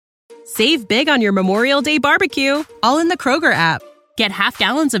Save big on your Memorial Day barbecue, all in the Kroger app. Get half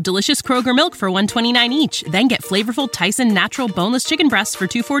gallons of delicious Kroger milk for $1.29 each. Then get flavorful Tyson natural boneless chicken breasts for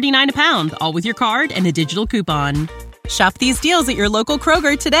 $2.49 a pound, all with your card and a digital coupon. Shop these deals at your local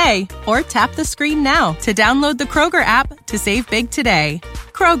Kroger today, or tap the screen now to download the Kroger app to save big today.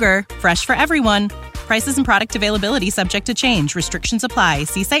 Kroger, fresh for everyone. Prices and product availability subject to change. Restrictions apply.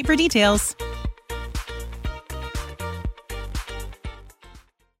 See site for details.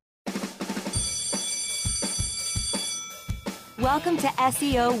 Welcome to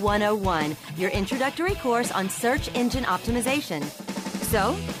SEO 101, your introductory course on search engine optimization.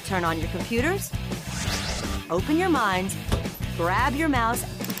 So, turn on your computers, open your minds, grab your mouse,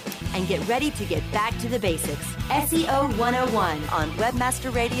 and get ready to get back to the basics. SEO 101 on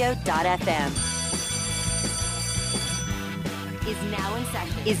webmasterradio.fm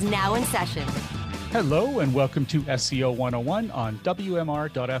is now in session. Hello and welcome to SEO 101 on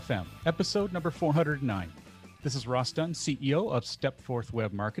WMR.fm, episode number 409. This is Ross Dunn, CEO of Stepforth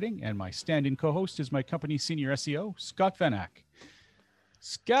Web Marketing, and my stand-in co-host is my company's senior SEO, Scott Vanak.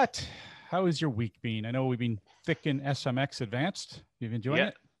 Scott, how has your week been? I know we've been thick in SMX Advanced. You've enjoyed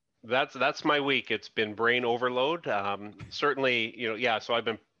it? That's my week. It's been brain overload. Certainly, so I've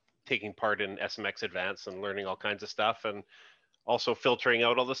been taking part in SMX Advanced and learning all kinds of stuff and also filtering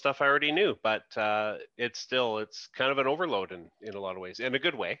out all the stuff I already knew. But it's kind of an overload in a lot of ways, in a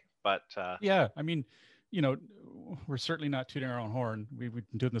good way. But yeah, I mean, we're certainly not tooting our own horn. We've been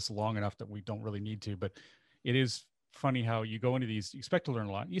doing this long enough that we don't really need to, but it is funny how you go into these, you expect to learn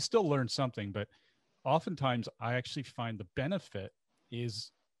a lot. You still learn something, but oftentimes I actually find the benefit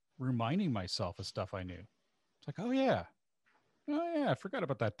is reminding myself of stuff I knew. It's like, oh yeah, I forgot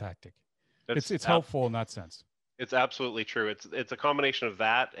about that tactic. It's helpful in that sense. It's absolutely true. It's a combination of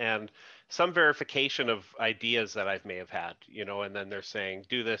that and some verification of ideas that I may have had, and then they're saying,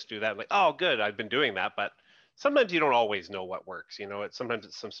 do this, do that. I'm like, oh, good. I've been doing that. But sometimes you don't always know what works. Sometimes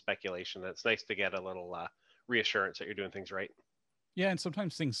it's some speculation. It's nice to get a little reassurance that you're doing things right. Yeah. And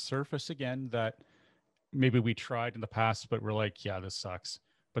sometimes things surface again that maybe we tried in the past, but we're like, yeah, this sucks.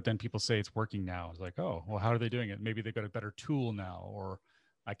 But then people say it's working now. It's like, oh, well, how are they doing it? Maybe they've got a better tool now, or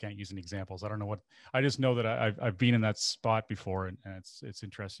I can't use any examples. I don't know what. I just know that I've been in that spot before, and it's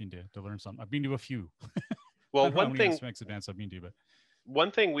interesting to learn something. I've been to a few. Well, one thing SMX Advanced I've been to, but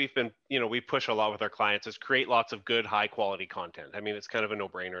one thing we've been, we push a lot with our clients is create lots of good, high quality content. I mean, it's kind of a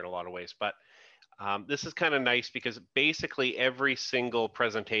no-brainer in a lot of ways, but this is kind of nice because basically every single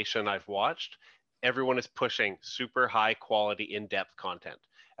presentation I've watched, everyone is pushing super high quality, in-depth content.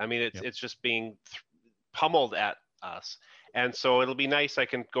 I mean, it's just being pummeled at us. And so it'll be nice. I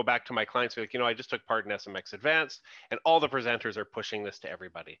can go back to my clients and be like, I just took part in SMX Advanced and all the presenters are pushing this to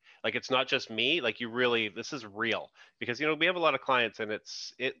everybody. Like, it's not just me, like this is real because, we have a lot of clients and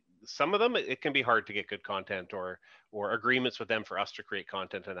some of them, it can be hard to get good content or agreements with them for us to create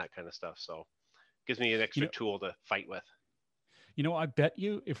content and that kind of stuff. So it gives me an extra tool to fight with. I bet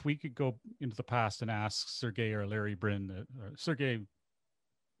you if we could go into the past and ask Sergey or Larry Brin, Sergey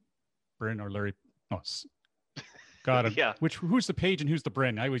Brin or Larry, yeah. Who's the Page and who's the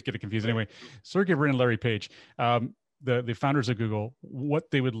Brin? I always get it confused. Anyway, Sergey Brin and Larry Page, the founders of Google, what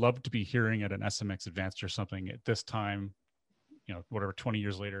they would love to be hearing at an SMX Advanced or something at this time, 20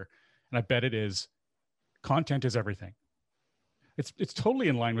 years later. And I bet it is content is everything. It's totally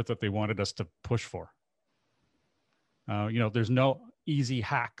in line with what they wanted us to push for. There's no easy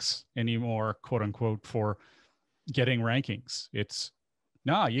hacks anymore, quote unquote, for getting rankings.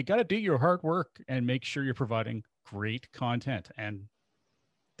 You got to do your hard work and make sure you're providing great content. And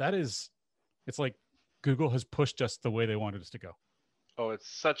it's like Google has pushed us the way they wanted us to go. Oh, it's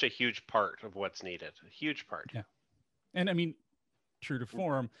such a huge part of what's needed. A huge part. Yeah. And I mean, true to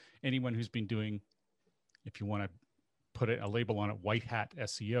form, anyone who's been doing, if you want to put a label on it, white hat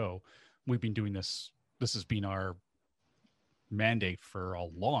SEO, we've been doing this. This has been our mandate for a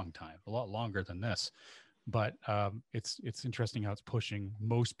long time, a lot longer than this. But it's interesting how it's pushing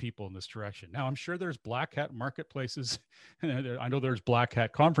most people in this direction. Now, I'm sure there's black hat marketplaces. I know there's black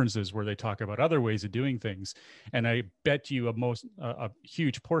hat conferences where they talk about other ways of doing things. And I bet you a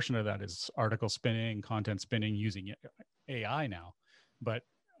huge portion of that is article spinning, content spinning using AI now. But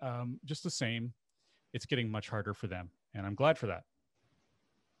just the same, it's getting much harder for them. And I'm glad for that.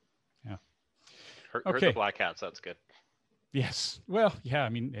 Yeah. Heard the black hats. That's good. Yes. Well, yeah. I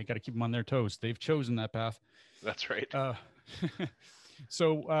mean, they got to keep them on their toes. They've chosen that path. That's right.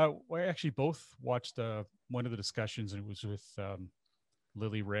 So we actually both watched one of the discussions, and it was with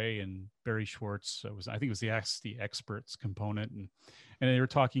Lily Ray and Barry Schwartz. I think it was the Ask the Experts component, and they were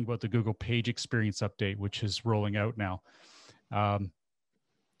talking about the Google Page Experience update, which is rolling out now.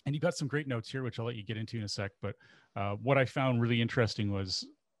 And you got some great notes here, which I'll let you get into in a sec. But what I found really interesting was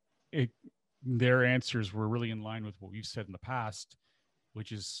their answers were really in line with what we've said in the past,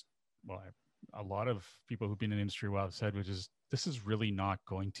 which is, well, a lot of people who've been in the industry a while have said, which is this is really not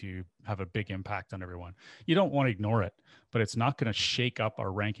going to have a big impact on everyone. You don't want to ignore it, but it's not going to shake up our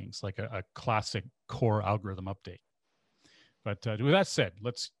rankings like a classic core algorithm update. But with that said,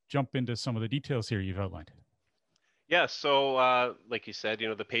 let's jump into some of the details here you've outlined. Yeah, so like you said,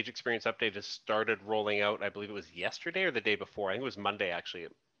 the page experience update has started rolling out. I believe it was yesterday or the day before. I think it was Monday, actually.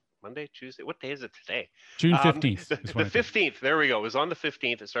 Monday, Tuesday. What day is it today? June 15th. The 15th. There we go. It was on the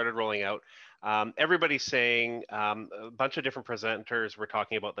 15th. It started rolling out. Everybody's saying, a bunch of different presenters were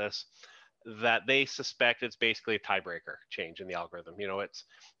talking about this, that they suspect it's basically a tiebreaker change in the algorithm.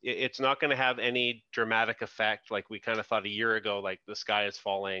 It's not going to have any dramatic effect like we kind of thought a year ago, like the sky is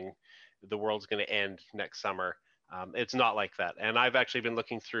falling, the world's going to end next summer. It's not like that. And I've actually been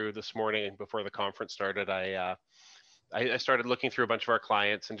looking through this morning before the conference started. I started looking through a bunch of our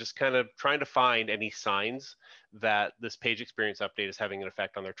clients and just kind of trying to find any signs that this page experience update is having an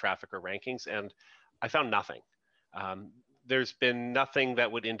effect on their traffic or rankings. And I found nothing. There's been nothing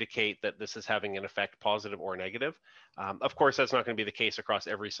that would indicate that this is having an effect, positive or negative. Of course, that's not going to be the case across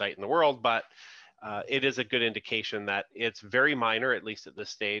every site in the world, but it is a good indication that it's very minor, at least at this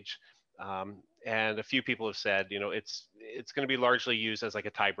stage. And a few people have said, it's going to be largely used as like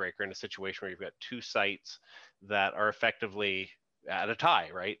a tiebreaker in a situation where you've got two sites that are effectively at a tie,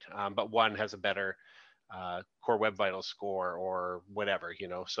 right? But one has a better Core Web Vitals score or whatever,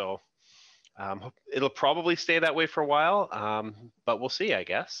 So it'll probably stay that way for a while, but we'll see, I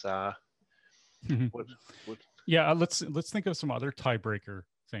guess. Yeah, let's think of some other tiebreaker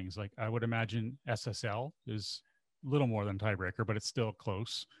things. Like I would imagine SSL is a little more than tiebreaker, but it's still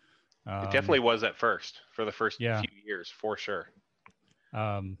close. It definitely was at first, for the first few years, for sure.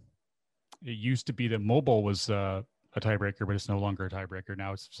 It used to be that mobile was a tiebreaker, but it's no longer a tiebreaker.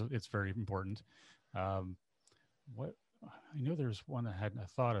 Now it's very important. What I know there's one I hadn't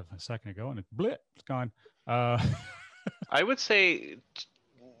thought of a second ago, and it's gone. I would say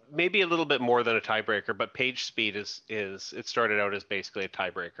maybe a little bit more than a tiebreaker, but page speed is it started out as basically a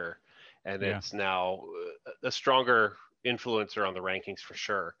tiebreaker, and it's now a stronger influencer on the rankings for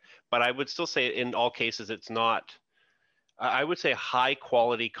sure. But I would still say in all cases, it's not. I would say high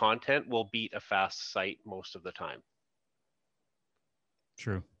quality content will beat a fast site most of the time.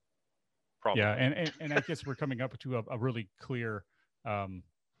 True. Probably. Yeah, and I guess we're coming up to a really clear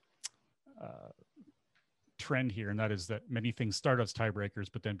trend here, and that is that many things start as tiebreakers,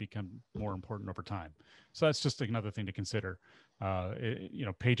 but then become more important over time. So that's just another thing to consider.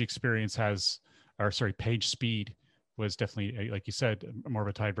 Page experience page speed was definitely, like you said, more of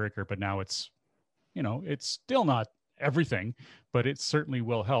a tiebreaker, but now it's still not everything, but it certainly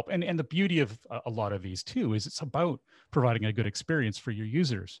will help. And the beauty of a lot of these too is it's about providing a good experience for your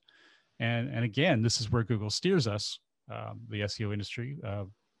users. And again, this is where Google steers us, the SEO industry,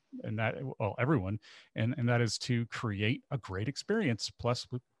 and that, well, everyone, and that is to create a great experience plus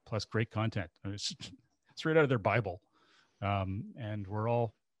great content. It's right out of their Bible, and we're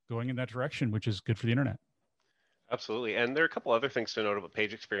all going in that direction, which is good for the internet. Absolutely. And there are a couple other things to note about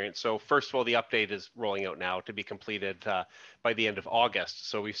page experience. So first of all, the update is rolling out now to be completed by the end of August.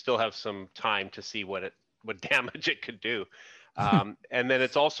 So we still have some time to see what damage it could do. And then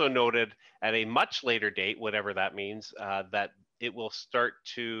it's also noted at a much later date, whatever that means, that it will start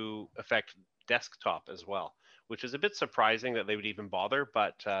to affect desktop as well, which is a bit surprising that they would even bother,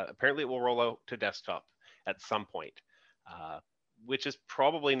 but apparently it will roll out to desktop at some point, which is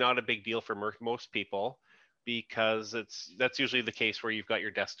probably not a big deal for most people, because that's usually the case where you've got your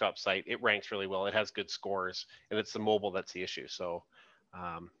desktop site, it ranks really well, it has good scores, and it's the mobile that's the issue. So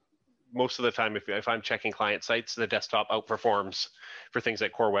most of the time, if I'm checking client sites, the desktop outperforms for things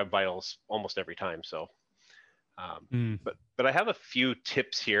like Core Web Vitals almost every time. So, but I have a few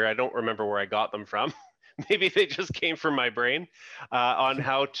tips here. I don't remember where I got them from. Maybe they just came from my brain on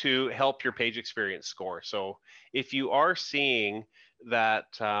how to help your page experience score. So if you are seeing that,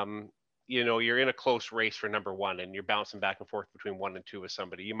 you're in a close race for number one and you're bouncing back and forth between 1 and 2 with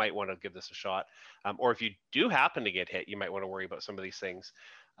somebody, you might want to give this a shot. Or if you do happen to get hit, you might want to worry about some of these things.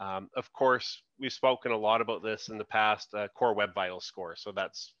 Of course, we've spoken a lot about this in the past, Core Web Vitals score. So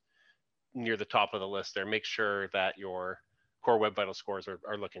that's near the top of the list there. Make sure that your Core Web Vitals scores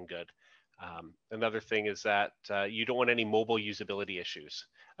are looking good. Another thing is that you don't want any mobile usability issues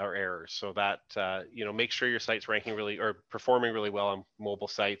or errors. So that, make sure your site's ranking really or performing really well on mobile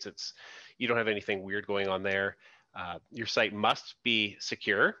sites. You don't have anything weird going on there. Your site must be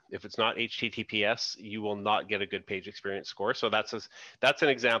secure. If it's not HTTPS, you will not get a good page experience score. So that's an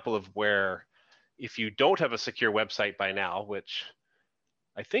example of where, if you don't have a secure website by now, which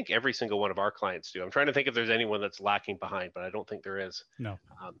I think every single one of our clients do. I'm trying to think if there's anyone that's lacking behind, but I don't think there is. No.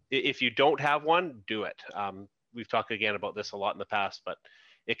 If you don't have one, do it. We've talked again about this a lot in the past, but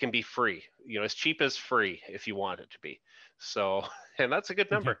it can be free, as cheap as free if you want it to be. So, and that's a good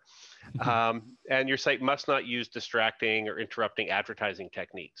number. And your site must not use distracting or interrupting advertising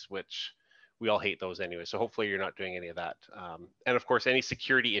techniques, which we all hate those anyway. So hopefully you're not doing any of that. And of course, any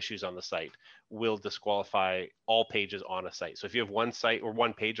security issues on the site will disqualify all pages on a site. So if you have one site or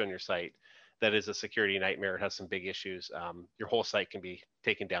one page on your site that is a security nightmare, it has some big issues, your whole site can be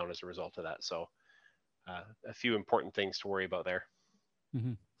taken down as a result of that. So a few important things to worry about there.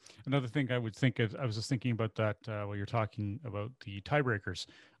 Mm-hmm. Another thing I would think of, I was just thinking about that while you're talking about the tiebreakers.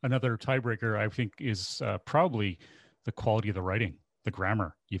 Another tiebreaker I think is probably the quality of the writing, the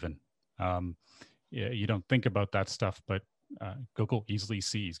grammar even. You don't think about that stuff, but Google easily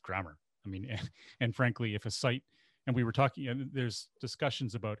sees grammar. I mean, and frankly, if a site, and we were talking, and there's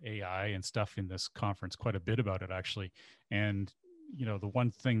discussions about AI and stuff in this conference, quite a bit about it actually. And, the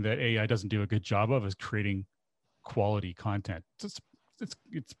one thing that AI doesn't do a good job of is creating quality content. It's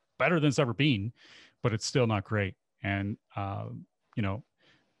better than it's ever been, but it's still not great. And,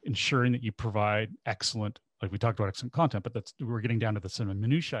 ensuring that you provide excellent, like we talked about excellent content, but we're getting down to the some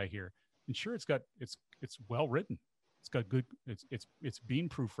minutiae here. Ensure it's well written. It's got good, it's been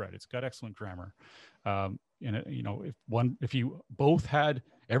proofread. It's got excellent grammar. If you both had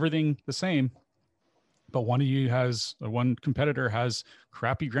everything the same, but one competitor has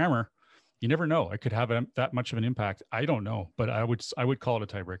crappy grammar, you never know. It could have that much of an impact. I don't know, but I would call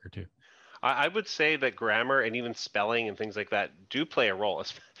it a tiebreaker too. I would say that grammar and even spelling and things like that do play a role,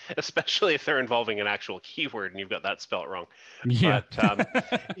 especially if they're involving an actual keyword and you've got that spelled wrong. Yeah. But,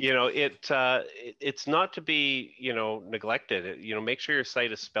 it's not to be, neglected. Make sure your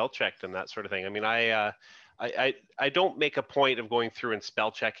site is spell checked and that sort of thing. I mean, I don't make a point of going through and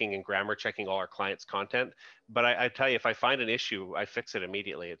spell checking and grammar checking all our clients' content, but I tell you, if I find an issue, I fix it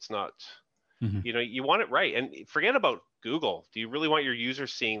immediately. It's not, you want it right. And forget about Google. Do you really want your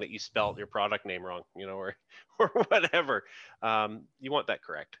users seeing that you spelled your product name wrong, or whatever? You want that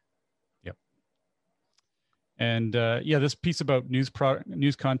correct. Yep. And this piece about news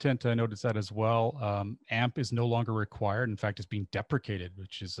content, I noticed that as well. AMP is no longer required. In fact, it's being deprecated,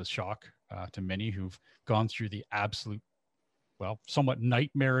 which is a shock to many who've gone through the absolute, somewhat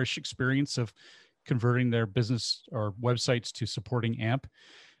nightmarish experience of converting their business or websites to supporting AMP.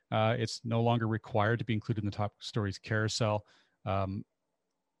 It's no longer required to be included in the top stories carousel. I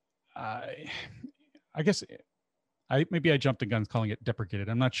guess maybe I jumped the gun calling it deprecated.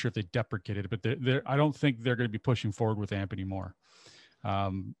 I'm not sure if they deprecated it, but I don't think they're going to be pushing forward with AMP anymore.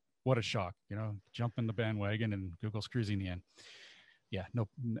 What a shock, jump in the bandwagon and Google screws in the end. Yeah, no,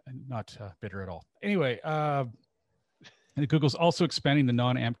 not bitter at all. Anyway, Google's also expanding the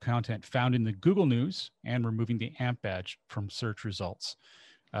non-AMP content found in the Google News and removing the AMP badge from search results.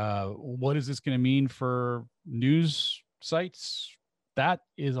 What is this going to mean for news sites? That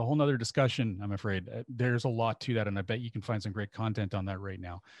is a whole nother discussion, I'm afraid. There's a lot to that, and I bet you can find some great content on that right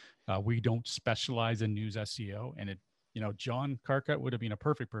now. We don't specialize in news SEO, and John Carcutt would have been a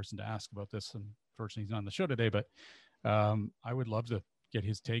perfect person to ask about this. Unfortunately, he's not on the show today, but I would love to get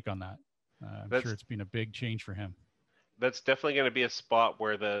his take on that. I'm sure it's been a big change for him. That's definitely going to be a spot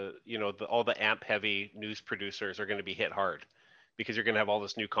where all the AMP heavy news producers are going to be hit hard, because you're going to have all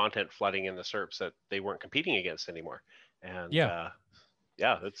this new content flooding in the SERPs that they weren't competing against anymore. And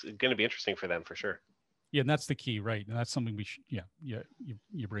it's going to be interesting for them for sure. Yeah, and that's the key, right? And that's something we should,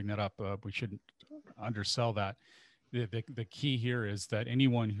 you bring that up. We shouldn't undersell that. The key here is that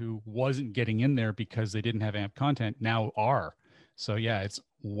anyone who wasn't getting in there because they didn't have AMP content now are. So it's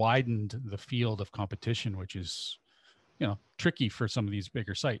widened the field of competition, which is, tricky for some of these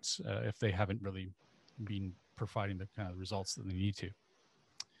bigger sites if they haven't really been providing the kind of results that they need to.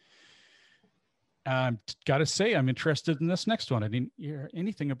 Got to say, I'm interested in this next one. I didn't hear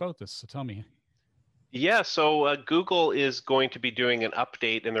anything about this, so tell me. Yeah, so Google is going to be doing an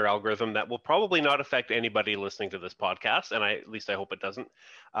update in their algorithm that will probably not affect anybody listening to this podcast, and at least I hope it doesn't,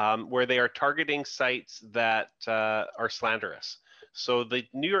 where they are targeting sites that are slanderous. So the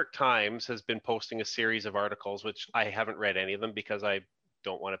New York Times has been posting a series of articles, which I haven't read any of them because I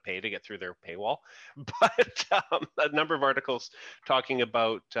don't want to pay to get through their paywall, but a number of articles talking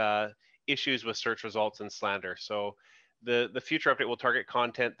about issues with search results and slander. So The future update will target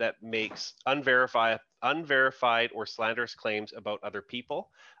content that makes unverified or slanderous claims about other people.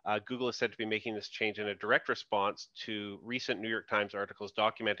 Google is said to be making this change in a direct response to recent New York Times articles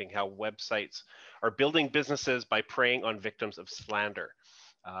documenting how websites are building businesses by preying on victims of slander.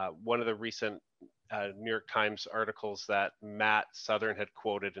 One of the recent New York Times articles that Matt Southern had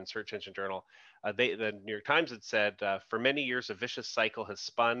quoted in Search Engine Journal, the New York Times had said, for many years, a vicious cycle has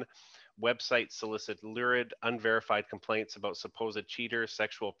spun. Websites solicit lurid, unverified complaints about supposed cheaters,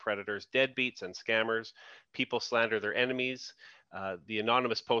 sexual predators, deadbeats, and scammers. People slander their enemies. The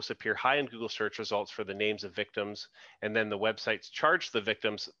anonymous posts appear high in Google search results for the names of victims, and then the websites charge the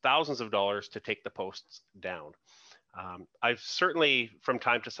victims thousands of dollars to take the posts down. I've certainly, from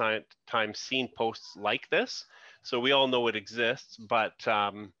time to time, seen posts like this, so we all know it exists, but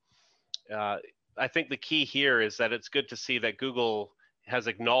I think the key here is that it's good to see that Google has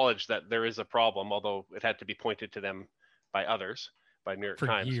acknowledged that there is a problem, although it had to be pointed to them by others, by New York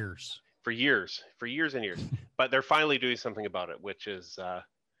Times. For years and years. But they're finally doing something about it, which is,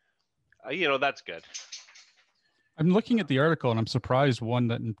 that's good. I'm looking at the article and I'm surprised one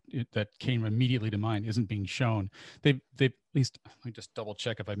that came immediately to mind isn't being shown. They at least, let me just double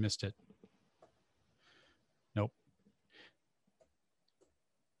check if I missed it. Nope.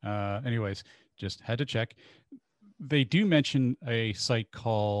 Anyways, just had to check. They do mention a site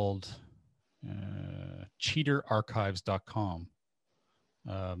called cheaterarchives.com.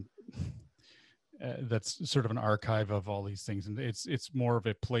 That's sort of an archive of all these things. And it's more of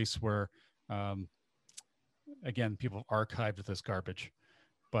a place where, again, people have archived this garbage.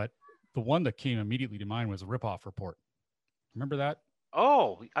 But the one that came immediately to mind was a ripoff report. Remember that?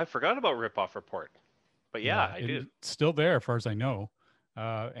 Oh, I forgot about ripoff report. But yeah, I do. It's still there as far as I know.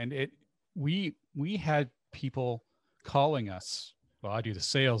 And we had people calling us. Well, I do the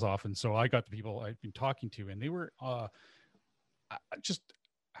sales often, so I got the people I've been talking to, and they were just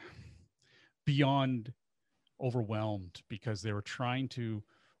beyond overwhelmed because they were trying to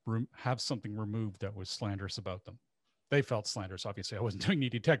have something removed that was slanderous about them. They felt slanderous. Obviously, I wasn't doing any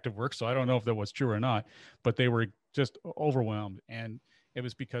detective work, so I don't know if that was true or not, but they were just overwhelmed. And it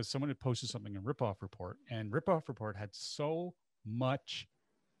was because someone had posted something in Ripoff Report, and Ripoff Report had so much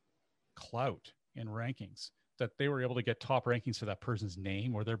clout in rankings that they were able to get top rankings for that person's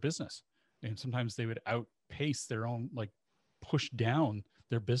name or their business. And sometimes they would outpace their own, like push down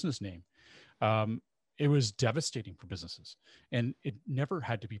their business name. It was devastating for businesses, and it never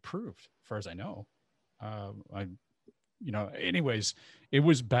had to be proved, as far as I know. Anyways, it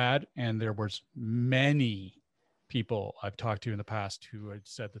was bad. And there was many people I've talked to in the past who had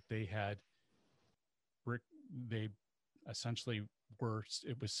said that they essentially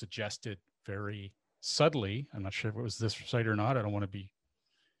it was suggested very subtly. I'm not sure if it was this site or not. I don't want to be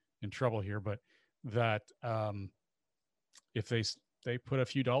in trouble here, but that if they put a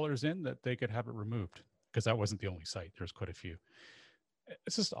few dollars in, that they could have it removed, because that wasn't the only site. There's quite a few.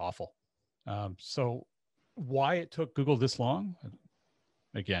 It's just awful. So why it took Google this long,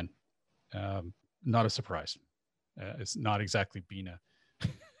 again, not a surprise. It's not exactly been a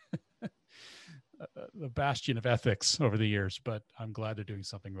bastion of ethics over the years, but I'm glad they're doing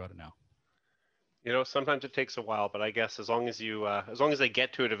something about it now. Sometimes it takes a while, but I guess as long as they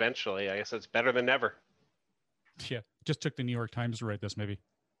get to it eventually, I guess it's better than never. Yeah, just took the New York Times to write this, maybe.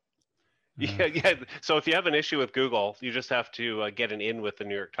 Yeah. So if you have an issue with Google, you just have to get an in with the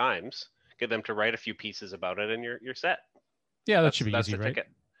New York Times, get them to write a few pieces about it, and you're set. Yeah, that should be easy, right? Ticket.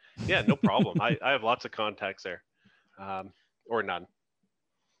 Yeah, no problem. I have lots of contacts there, or none.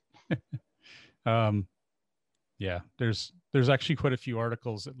 Yeah, there's actually quite a few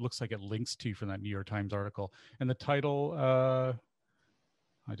articles. It looks like it links to from that New York Times article, and the title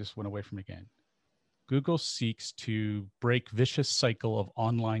I just went away from it again. Google seeks to break vicious cycle of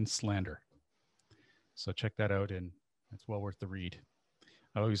online slander. So check that out, and it's well worth the read.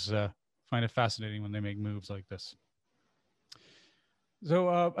 I always find it fascinating when they make moves like this.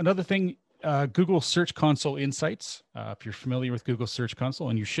 So another thing, Google Search Console Insights. If you're familiar with Google Search Console,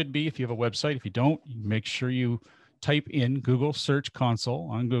 and you should be if you have a website. If you don't, make sure you type in Google Search Console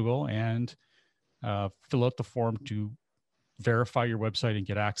on Google and fill out the form to verify your website and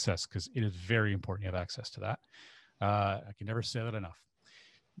get access, because it is very important you have access to that. I can never say that enough.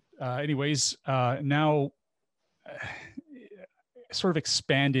 Now sort of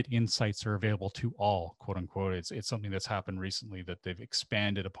expanded insights are available to all, quote unquote. It's something that's happened recently that they've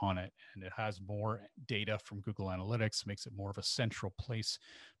expanded upon it, and it has more data from Google Analytics, makes it more of a central place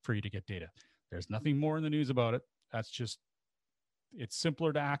for you to get data. There's nothing more in the news about it. That's just, it's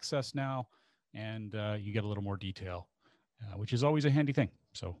simpler to access now, and you get a little more detail, which is always a handy thing.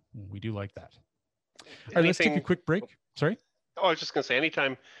 So we do like that. All right, let's take a quick break. Sorry? Oh, I was just going to say,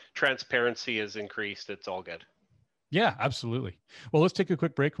 anytime transparency is increased, it's all good. Yeah, absolutely. Well, let's take a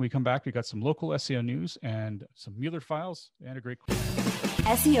quick break. When we come back, we got some local SEO news and some Mueller files and a great quiz.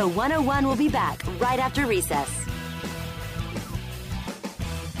 SEO 101 will be back right after recess.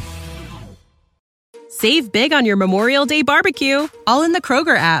 Save big on your Memorial Day barbecue, all in the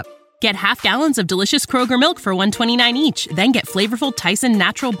Kroger app. Get half gallons of delicious Kroger milk for $1.29 each. Then get flavorful Tyson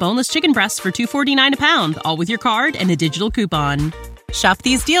natural boneless chicken breasts for $2.49 a pound, all with your card and a digital coupon. Shop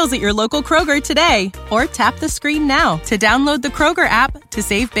these deals at your local Kroger today, or tap the screen now to download the Kroger app to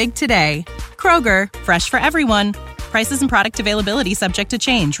save big today. Kroger, fresh for everyone. Prices and product availability subject to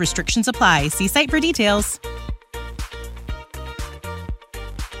change. Restrictions apply. See site for details.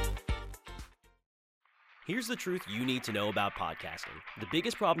 Here's the truth you need to know about podcasting. The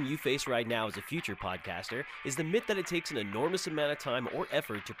biggest problem you face right now as a future podcaster is the myth that it takes an enormous amount of time or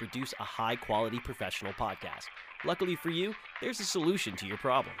effort to produce a high-quality professional podcast. Luckily for you, there's a solution to your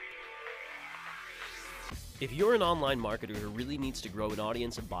problem. If you're an online marketer who really needs to grow an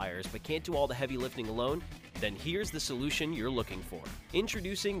audience of buyers but can't do all the heavy lifting alone, then here's the solution you're looking for.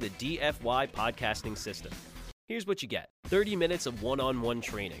 Introducing the DFY Podcasting System. Here's what you get. 30 minutes of one-on-one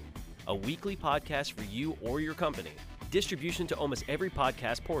training. A weekly podcast for you or your company, distribution to almost every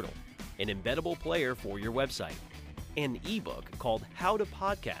podcast portal, an embeddable player for your website, an ebook called How to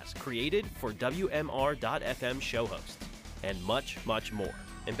Podcast, created for WMR.FM show hosts, and much, much more.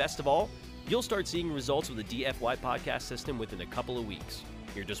 And best of all, you'll start seeing results with the DFY podcast system within a couple of weeks.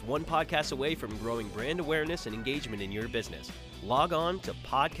 You're just one podcast away from growing brand awareness and engagement in your business. Log on to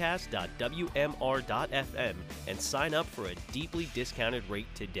podcast.wmr.fm and sign up for a deeply discounted rate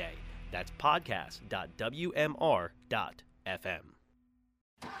today. That's podcast.wmr.fm.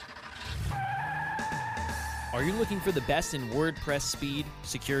 Are you looking for the best in WordPress speed,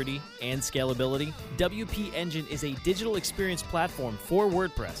 security, and scalability? WP Engine is a digital experience platform for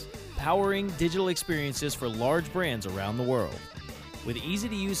WordPress, powering digital experiences for large brands around the world. With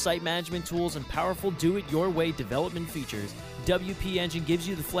easy-to-use site management tools and powerful do-it-your-way development features, WP Engine gives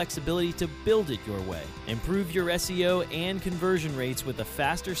you the flexibility to build it your way. Improve your SEO and conversion rates with a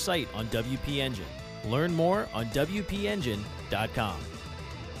faster site on WP Engine. Learn more on WPEngine.com.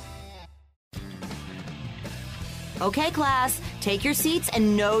 Okay, class, take your seats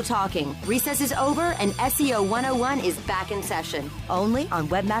and no talking. Recess is over and SEO 101 is back in session, only on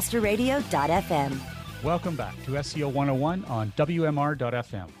webmasterradio.fm. Welcome back to SEO 101 on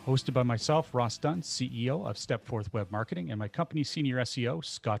WMR.fm, hosted by myself, Ross Dunn, CEO of Stepforth Web Marketing, and my company's senior SEO,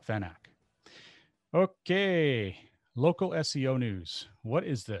 Scott Van Ack. Okay, local SEO news. What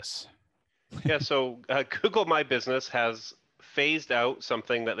is this? Yeah, so Google My Business has phased out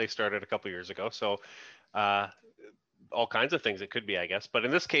something that they started a couple years ago. So all kinds of things it could be, I guess. But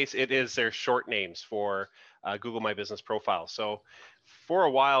in this case, it is their short names for Google My Business profile. So for a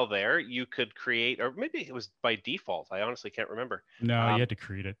while there, you could create, or maybe it was by default. I honestly can't remember. No, you had to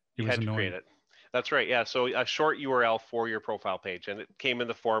create it. It was annoying. Create it. That's right. Yeah. So a short URL for your profile page, and it came in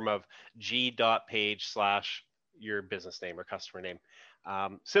the form of g.page/ your business name or customer name.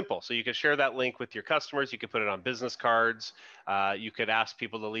 Simple. So you could share that link with your customers. You could put it on business cards. You could ask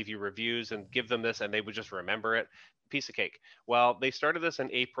people to leave you reviews and give them this, and they would just remember it. Piece of cake. Well, they started this in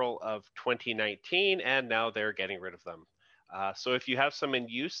April of 2019, and now they're getting rid of them. So if you have some in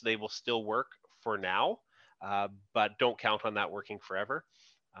use, they will still work for now, but don't count on that working forever.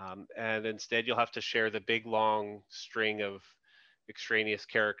 And instead, you'll have to share the big, long string of extraneous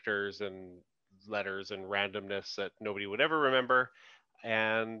characters and letters and randomness that nobody would ever remember,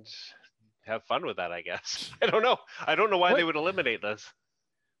 and have fun with that, I guess. I don't know. I don't know why they would eliminate this.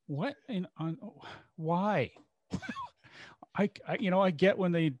 What? Why? I get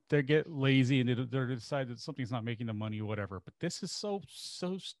when they get lazy and they decide that something's not making the money or whatever, but this is so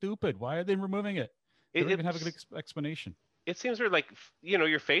stupid. Why are they removing it? They don't even have a good explanation. It seems weird, like,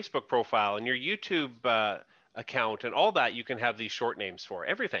 your Facebook profile and your YouTube account and all that, you can have these short names for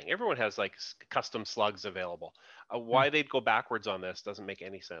everything. Everyone has like custom slugs available. Why they'd go backwards on this doesn't make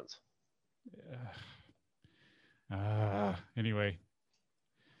any sense. Anyway.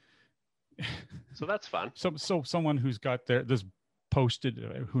 So that's fun. So someone who's got this posted,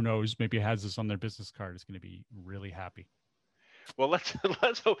 who knows, maybe has this on their business card, is going to be really happy. Well, let's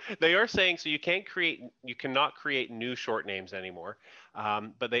hope. They are saying so you cannot create new short names anymore,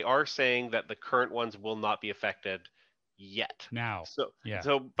 but they are saying that the current ones will not be affected yet. Now,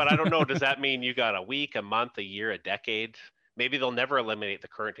 but I don't know. Does that mean you got a week, a month, a year, a decade? Maybe they'll never eliminate the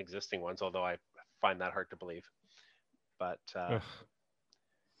current existing ones, although I find that hard to believe. But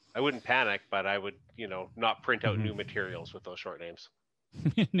I wouldn't panic, but I would, not print out new materials with those short names.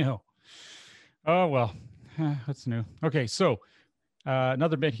 No. Oh, well, That's new. Okay, so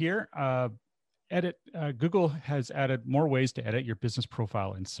another bit here. Google has added more ways to edit your business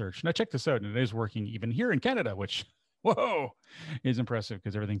profile in search. Now check this out, and it is working even here in Canada, which whoa is impressive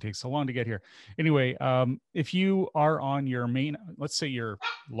because everything takes so long to get here. Anyway, if you are on your main, let's say you're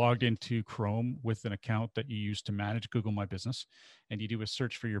logged into Chrome with an account that you use to manage Google My Business, and you do a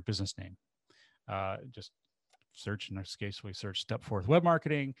search for your business name, just search, in this case we search Stepforth Web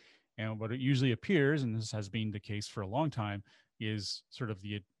Marketing, and what it usually appears, and this has been the case for a long time, is sort of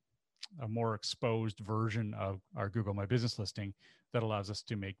a more exposed version of our Google My Business listing that allows us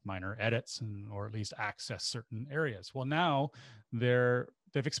to make minor edits or at least access certain areas. Well, now they've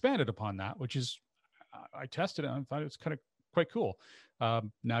expanded upon that, which is, I tested it and I thought it was kind of quite cool.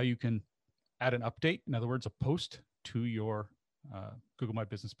 Now you can add an update, in other words, a post to your Google My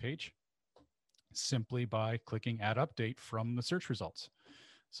Business page simply by clicking Add Update from the search results.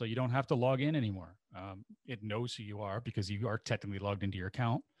 So you don't have to log in anymore. It knows who you are because you are technically logged into your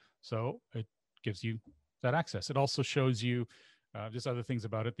account. So it gives you that access. It also shows you just other things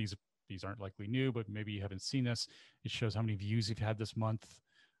about it. These aren't likely new, but maybe you haven't seen this. It shows how many views you've had this month.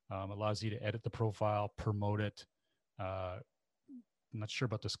 Allows you to edit the profile, promote it. I'm not sure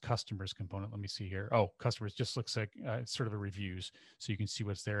about this customers component. Let me see here. Oh, customers just looks like sort of a reviews. So you can see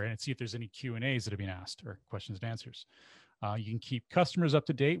what's there and see if there's any Q&As that have been asked or questions and answers. You can keep customers up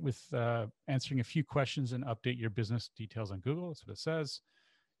to date with answering a few questions and update your business details on Google. That's what it says.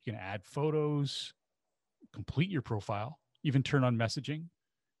 You can add photos, complete your profile, even turn on messaging,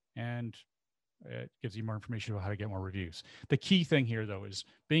 and it gives you more information about how to get more reviews. The key thing here, though, is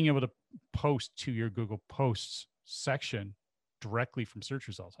being able to post to your Google Posts section directly from search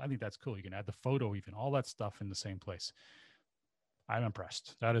results. I think that's cool. You can add the photo, even all that stuff in the same place. I'm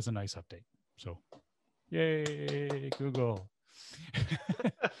impressed. That is a nice update. So, yay, Google.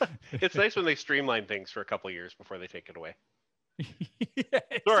 It's nice when they streamline things for a couple of years before they take it away. Yeah,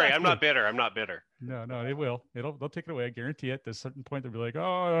 exactly. Sorry, I'm not bitter. No, it will. They'll take it away. I guarantee it. At a certain point, they'll be like,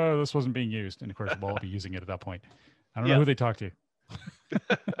 oh, this wasn't being used. And of course, we'll all be using it at that point. I don't know who they talk to.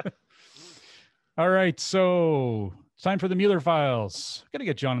 All right. So it's time for the Mueller Files. Got to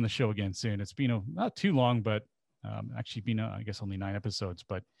get John on the show again soon. It's been not too long, but actually been, I guess, only 9 episodes,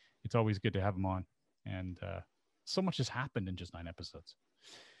 but it's always good to have him on. And so much has happened in just 9 episodes.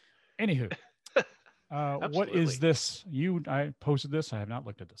 Anywho. What is this? I posted this. I have not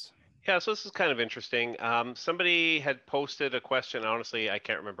looked at this. Yeah, so this is kind of interesting. Somebody had posted a question. Honestly, I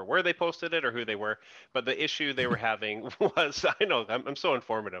can't remember where they posted it or who they were, but the issue they were having was, I know, I'm so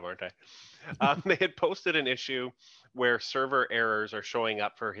informative, aren't I? They had posted an issue where server errors are showing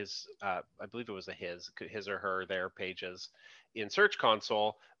up for his, I believe it was his or her, their pages in Search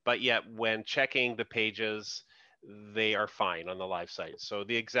Console, but yet when checking the pages, they are fine on the live site. So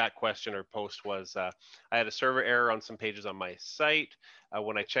the exact question or post was, I had a server error on some pages on my site.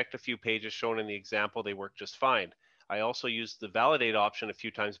 When I checked a few pages shown in the example, they worked just fine. I also used the validate option a few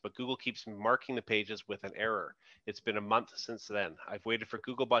times, but Google keeps marking the pages with an error. It's been a month since then. I've waited for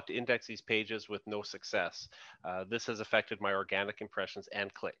Googlebot to index these pages with no success. This has affected my organic impressions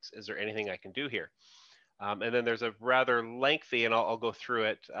and clicks. Is there anything I can do here? And then there's a rather lengthy, and I'll go through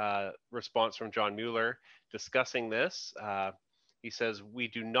it, response from John Mueller discussing this. He says, we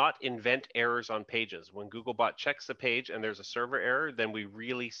do not invent errors on pages. When Googlebot checks the page and there's a server error, then we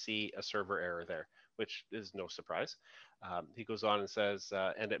really see a server error there, which is no surprise. He goes on and says,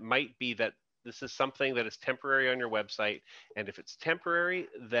 and it might be that this is something that is temporary on your website. And if it's temporary,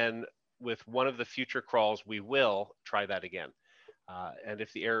 then with one of the future crawls, we will try that again. And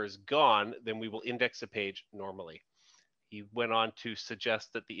if the error is gone, then we will index the page normally. He went on to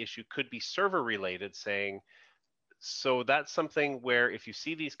suggest that the issue could be server related, saying, so that's something where if you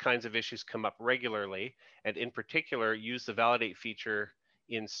see these kinds of issues come up regularly, and in particular, use the validate feature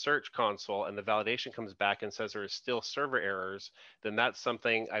in Search Console and the validation comes back and says there is still server errors, then that's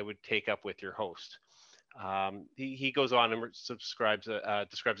something I would take up with your host. He goes on and describes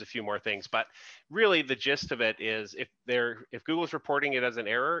a few more things, but really the gist of it is if Google's reporting it as an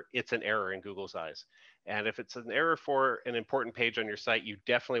error, it's an error in Google's eyes. And if it's an error for an important page on your site, you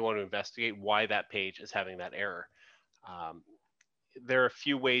definitely want to investigate why that page is having that error. There are a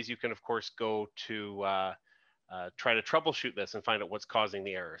few ways you can, of course, go to try to troubleshoot this and find out what's causing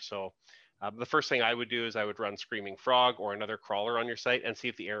the error. So the first thing I would do is I would run Screaming Frog or another crawler on your site and see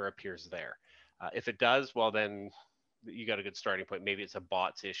if the error appears there. If it does, well, then you got a good starting point. Maybe it's a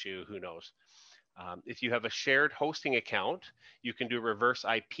bots issue, who knows? If you have a shared hosting account, you can do a reverse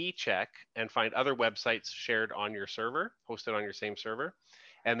IP check and find other websites shared on your server, hosted on your same server.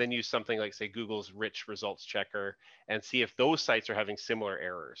 and then use something like, say, Google's Rich Results Checker, and see if those sites are having similar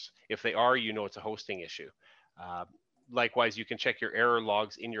errors. If they are, it's a hosting issue. Likewise, you can check your error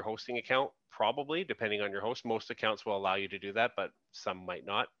logs in your hosting account, probably, depending on your host. Most accounts will allow you to do that, but some might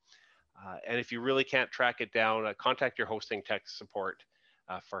not. And if you really can't track it down, contact your hosting tech support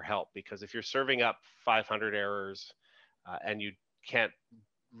for help, because if you're serving up 500 errors and you can't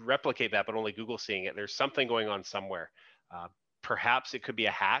replicate that, but only Google's seeing it, there's something going on somewhere. Perhaps it could be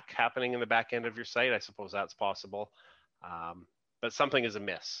a hack happening in the back end of your site. I suppose that's possible. But something is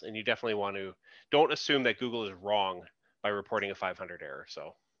amiss, and you definitely don't assume that Google is wrong by reporting a 500 error.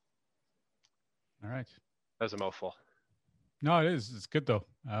 So, all right, that's a mouthful. No, it is. It's good though.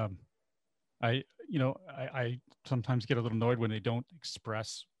 I sometimes get a little annoyed when they don't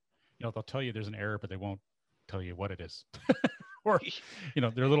express. They'll tell you there's an error, but they won't tell you what it is. Or,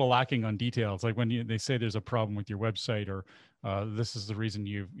 they're a little lacking on details. Like when they say there's a problem with your website, or this is the reason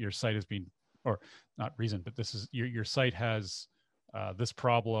your site has been, or not reason, but this is your site has this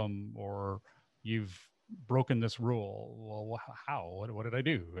problem, or you've broken this rule. Well, how? What did I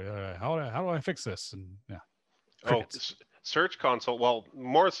do? How do I fix this? And yeah. Crickets. Search Console. Well,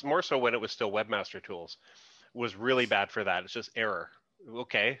 more so when it was still Webmaster Tools, was really bad for that. It's just error.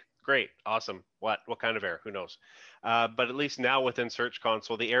 Okay, great, awesome. What kind of error? Who knows? But at least now within Search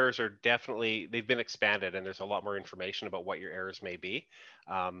Console, the errors are they've been expanded, and there's a lot more information about what your errors may be.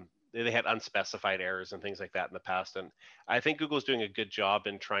 They had unspecified errors and things like that in the past, and I think Google's doing a good job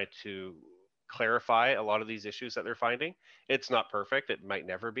in trying to clarify a lot of these issues that they're finding. It's not perfect. It might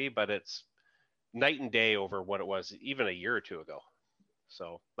never be, but it's night and day over what it was even a year or two ago.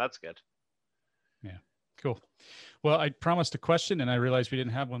 So that's good. Yeah, cool. Well, I promised a question and I realized we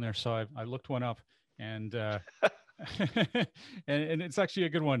didn't have one there. So I looked one up, and and it's actually a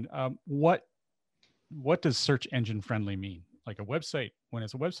good one. What does search engine friendly mean? Like a website, when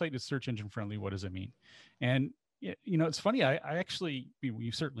it's a website is search engine friendly, what does it mean? And it's funny. I actually,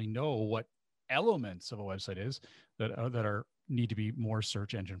 you certainly know what elements of a website is that need to be more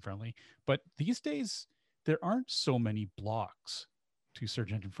search engine friendly. But these days, there aren't so many blocks to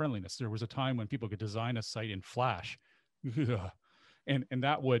search engine friendliness. There was a time when people could design a site in Flash, and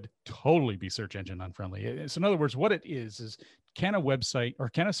that would totally be search engine unfriendly. So in other words, what it is can a website or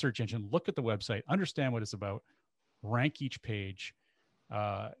can a search engine look at the website, understand what it's about, rank each page,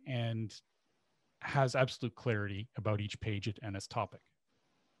 and has absolute clarity about each page and its topic?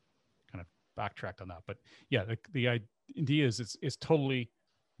 Kind of backtracked on that, but yeah, the idea is it's totally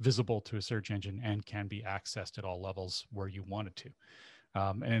visible to a search engine and can be accessed at all levels where you want it to.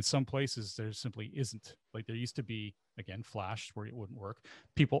 And in some places there simply isn't. Like there used to be, again, Flash, where it wouldn't work.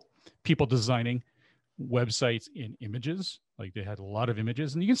 People designing websites in images, like they had a lot of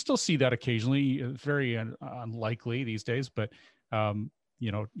images, and you can still see that occasionally. Very unlikely these days, but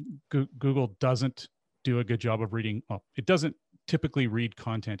Google doesn't do a good job of reading. Well, it doesn't typically read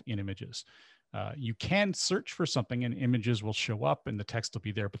content in images. You can search for something and images will show up and the text will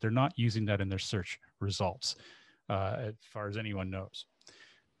be there, but they're not using that in their search results, as far as anyone knows.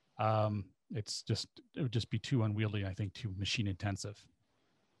 It would just be too unwieldy, I think, too machine intensive.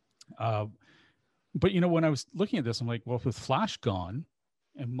 But when I was looking at this, I'm like, well, with Flash gone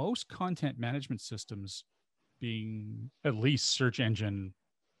and most content management systems being at least search engine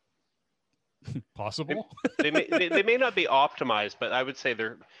possible, they may not be optimized, but I would say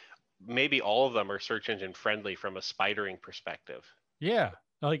maybe all of them are search engine friendly from a spidering perspective. Yeah.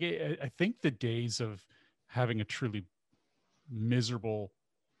 Like I think the days of having a truly miserable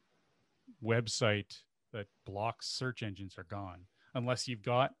website that blocks search engines are gone, unless you've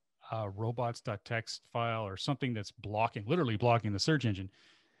got a robots.txt file or something that's literally blocking the search engine.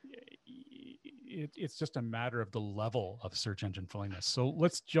 It's just a matter of the level of search engine friendliness. So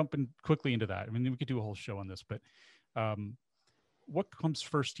let's jump in quickly into that. I mean, we could do a whole show on this, but what comes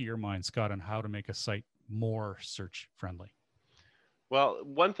first to your mind, Scott, on how to make a site more search friendly? Well,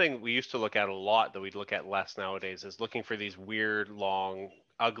 one thing we used to look at a lot that we'd look at less nowadays is looking for these weird, long,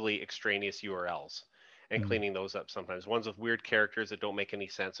 ugly, extraneous URLs and cleaning those up sometimes. Ones with weird characters that don't make any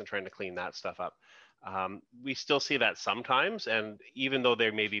sense and trying to clean that stuff up. We still see that sometimes, and even though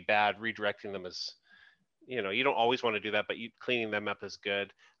they may be bad, redirecting them is, you don't always want to do that, but cleaning them up is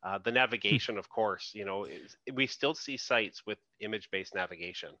good. The navigation, of course, we still see sites with image-based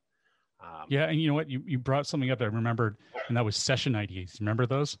navigation. Yeah, and you know what? You brought something up that I remembered, and that was session IDs. Remember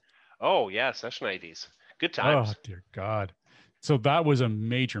those? Oh, yeah, session IDs. Good times. Oh, dear God. So that was a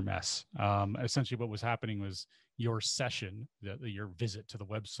major mess. Essentially, what was happening was your session, your visit to the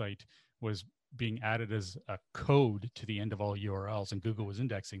website, was being added as a code to the end of all URLs, and Google was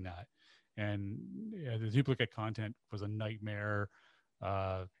indexing that. And the duplicate content was a nightmare.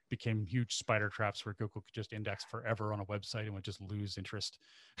 became huge spider traps where Google could just index forever on a website and would just lose interest.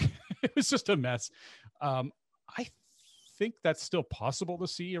 It was just a mess. I think that's still possible to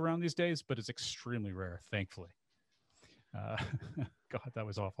see around these days, but it's extremely rare, thankfully. God, that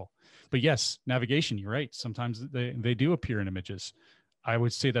was awful. But yes, navigation, you're right. Sometimes they do appear in images. I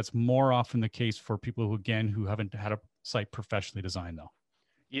would say that's more often the case for people who haven't had a site professionally designed, though.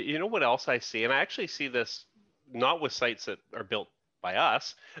 You know what else I see? And I actually see this not with sites that are built by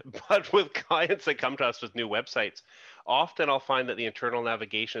us, but with clients that come to us with new websites. Often I'll find that the internal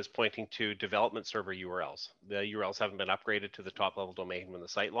navigation is pointing to development server URLs. The URLs haven't been upgraded to the top level domain when the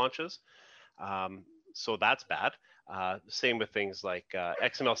site launches. So that's bad. Same with things like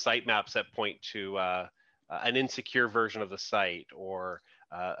XML sitemaps that point to an insecure version of the site, or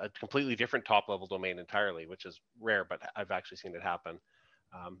a completely different top level domain entirely, which is rare, but I've actually seen it happen.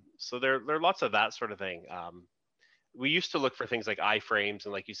 So there are lots of that sort of thing. We used to look for things like iframes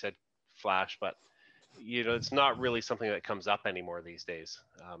and, like you said, Flash, but it's not really something that comes up anymore these days.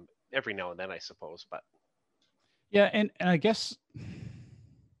 Every now and then, I suppose, but yeah, and I guess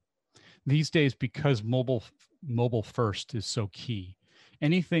these days, because mobile first is so key,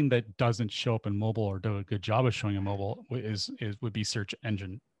 anything that doesn't show up in mobile or do a good job of showing in mobile would be search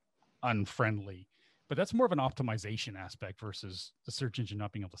engine unfriendly. But that's more of an optimization aspect versus the search engine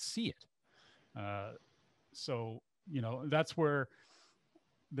not being able to see it. So, that's where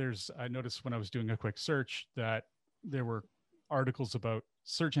I noticed when I was doing a quick search that there were articles about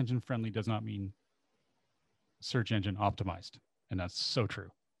search engine friendly does not mean search engine optimized. And that's so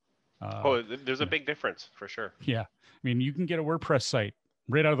true. There's a big difference for sure. Yeah. I mean, you can get a WordPress site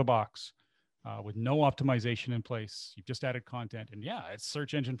right out of the box with no optimization in place. You've just added content, and yeah, it's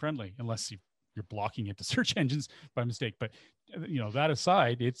search engine friendly, unless you're blocking it to search engines by mistake. But that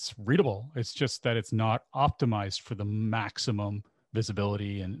aside, it's readable. It's just that it's not optimized for the maximum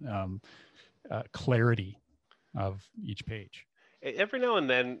visibility and clarity of each page. Every now and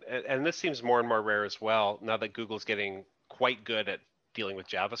then, and this seems more and more rare as well, now that Google's getting quite good at dealing with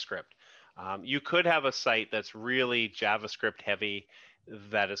JavaScript. You could have a site that's really JavaScript heavy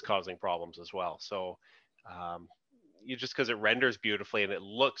that is causing problems as well. So just because it renders beautifully and it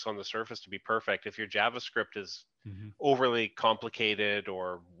looks on the surface to be perfect, if your JavaScript is overly complicated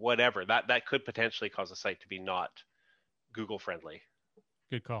or whatever, that could potentially cause a site to be not Google friendly.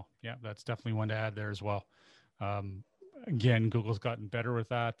 Good call. Yeah, that's definitely one to add there as well. Again, Google's gotten better with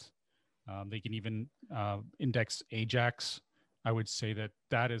that. They can even index Ajax. I would say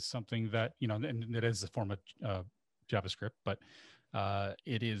that is something that, and it is a form of JavaScript, but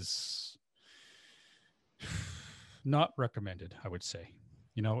it is not recommended, I would say.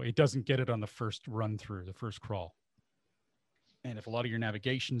 It doesn't get it on the first run through, the first crawl. And if a lot of your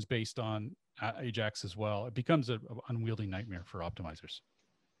navigation is based on Ajax as well, it becomes an unwieldy nightmare for optimizers.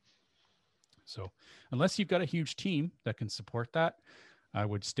 So unless you've got a huge team that can support that, I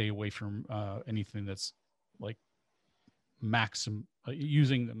would stay away from anything that's like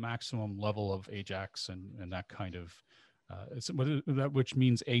using the maximum level of Ajax and that kind of, which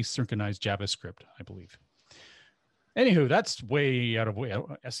means asynchronized JavaScript, I believe. Anywho, that's way out of way.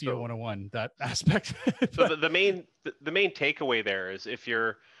 SEO 101, that aspect. So the main takeaway there is, if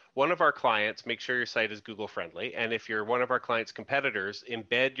you're one of our clients, make sure your site is Google friendly. And if you're one of our clients' competitors,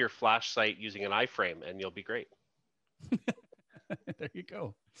 embed your Flash site using an iframe and you'll be great. There you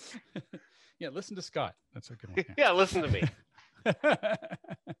go. Yeah, listen to Scott. That's a good one. Yeah, listen to me.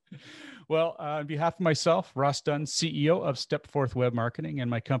 Well, on behalf of myself, Ross Dunn, CEO of Stepforth Web Marketing,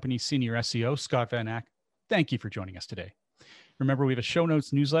 and my company's senior SEO, Scott Van Ack, thank you for joining us today. Remember, we have a show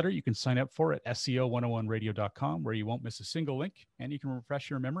notes newsletter you can sign up for at SEO101radio.com, where you won't miss a single link, and you can refresh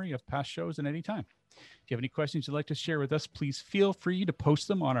your memory of past shows at any time. If you have any questions you'd like to share with us, please feel free to post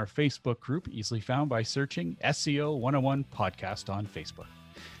them on our Facebook group, easily found by searching SEO 101 Podcast on Facebook.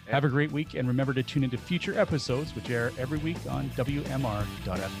 Have a great week, and remember to tune into future episodes, which air every week on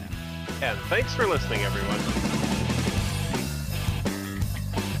WMR.FM. And thanks for listening, everyone.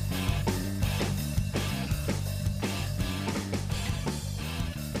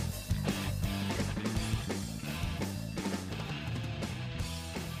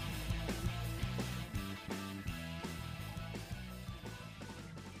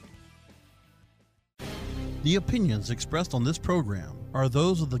 The opinions expressed on this program are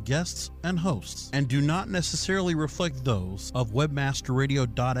those of the guests and hosts and do not necessarily reflect those of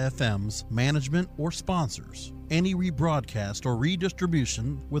WebmasterRadio.fm's management or sponsors. Any rebroadcast or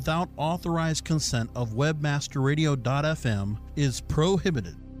redistribution without authorized consent of WebmasterRadio.fm is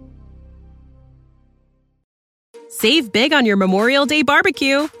prohibited. Save big on your Memorial Day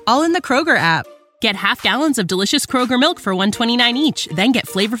barbecue, all in the Kroger app. Get half gallons of delicious Kroger milk for $1.29 each. Then get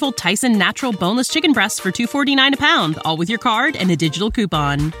flavorful Tyson natural boneless chicken breasts for $2.49 a pound, all with your card and a digital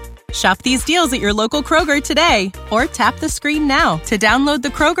coupon. Shop these deals at your local Kroger today, or tap the screen now to download the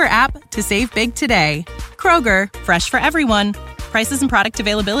Kroger app to save big today. Kroger, fresh for everyone. Prices and product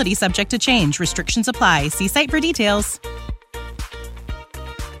availability subject to change. Restrictions apply. See site for details.